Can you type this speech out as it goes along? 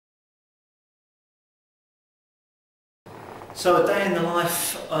So a day in the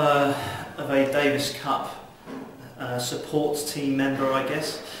life of a Davis Cup supports team member, I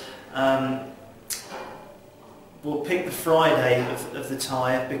guess. We'll pick the Friday of the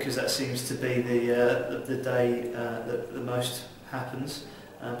tie because that seems to be the day that the most happens,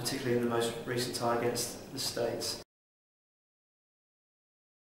 particularly in the most recent tie against the States.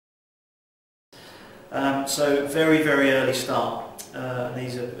 So very early start.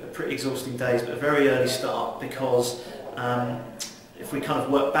 These are pretty exhausting days, but a very early start because if we kind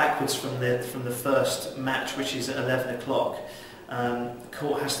of work backwards from the first match, which is at 11 o'clock, the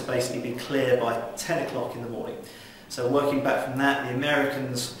court has to basically be clear by 10 o'clock in the morning. So working back from that, the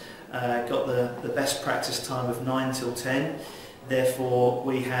Americans got the best practice time of 9 till 10. Therefore,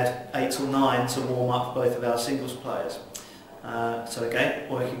 we had 8 till 9 to warm up both of our singles players. So again,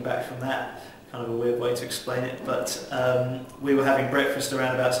 working back from that, kind of a weird way to explain it, but we were having breakfast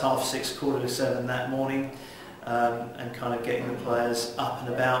around about 6:30, 6:45 that morning, and kind of getting the players up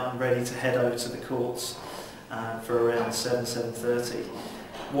and about and ready to head over to the courts for around 7:30.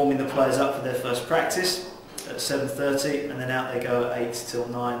 Warming the players up for their first practice at 7:30, and then out they go at 8 till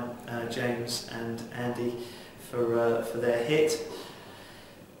 9, James and Andy for their hit.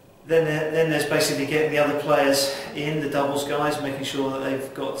 Then there's basically getting the other players in, the doubles guys, making sure that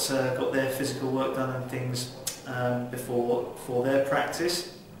they've got their physical work done and things before their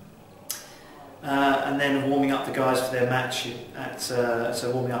practice. And then warming up the guys for their match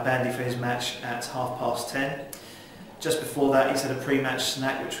so warming up Andy for his match at 10:30. Just before that, he's had a pre-match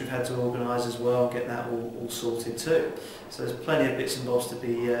snack which we've had to organise as well and get that all sorted too. So there's plenty of bits and bobs to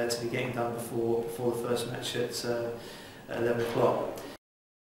be getting done before the first match at 11 o'clock.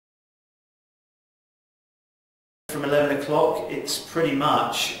 From 11 o'clock, it's pretty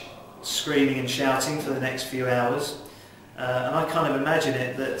much screaming and shouting for the next few hours. And I kind of imagine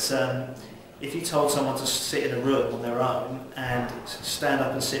it that if you told someone to sit in a room on their own and stand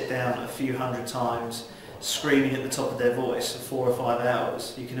up and sit down a few hundred times, screaming at the top of their voice for 4 or 5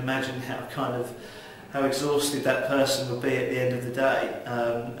 hours, you can imagine how exhausted that person would be at the end of the day.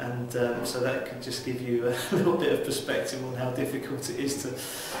 So that could just give you a little bit of perspective on how difficult it is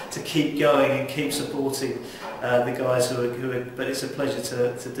to keep going and keep supporting the guys who are. But it's a pleasure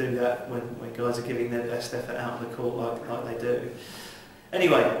to do that when guys are giving their best effort out on the court like they do.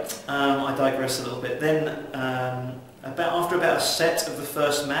 Anyway, I digress a little bit. Then after about a set of the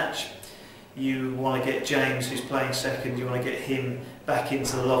first match, you want to get James, who's playing second, you want to get him back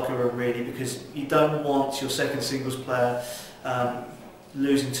into the locker room really, because you don't want your second singles player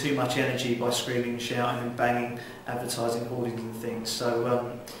losing too much energy by screaming and shouting and banging advertising hoardings and things.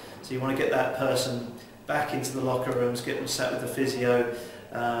 So you want to get that person back into the locker rooms, get them sat with the physio,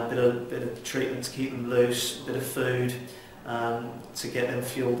 bit of treatment to keep them loose, a bit of food to get them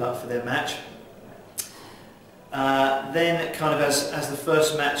fueled up for their match. Then kind of as the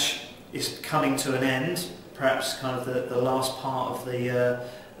first match is coming to an end, perhaps kind of the last part of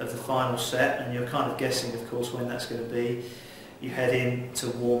the final set, and you're kind of guessing of course when that's going to be, you head in to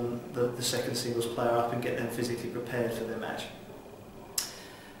warm the second singles player up and get them physically prepared for their match.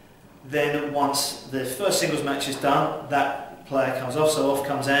 Then once the first singles match is done, that player comes off, so off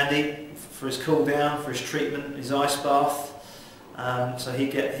comes Andy for his cool down, for his treatment, his ice bath. So he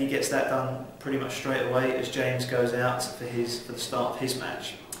gets that done pretty much straight away as James goes out for the start of his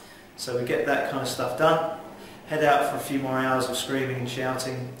match. So we get that kind of stuff done, head out for a few more hours of screaming and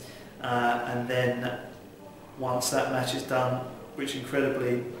shouting, and then once that match is done, which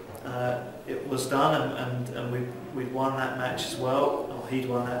incredibly it was done, and we'd won that match as well, or he'd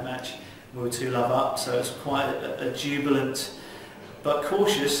won that match, we were 2-love up, so it's quite a jubilant but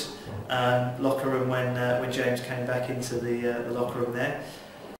cautious locker room when James came back into the locker room there.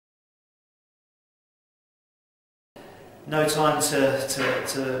 No time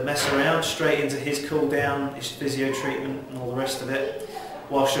to mess around, straight into his cool down, his physio treatment and all the rest of it,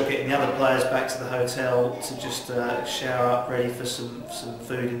 whilst you're getting the other players back to the hotel to just shower up, ready for some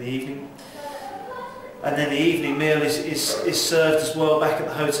food in the evening. And then the evening meal is served as well back at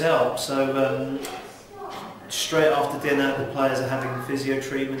the hotel. So straight after dinner the players are having physio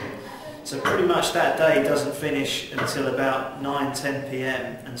treatment. So pretty much that day doesn't finish until about 9–10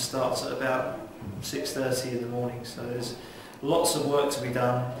 p.m. and starts at about 6:30 in the morning. So there's lots of work to be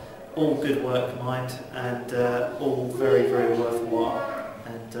done, all good work mind, and all very worthwhile.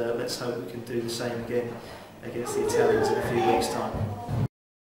 And let's hope we can do the same again against the Italians in a few weeks' time.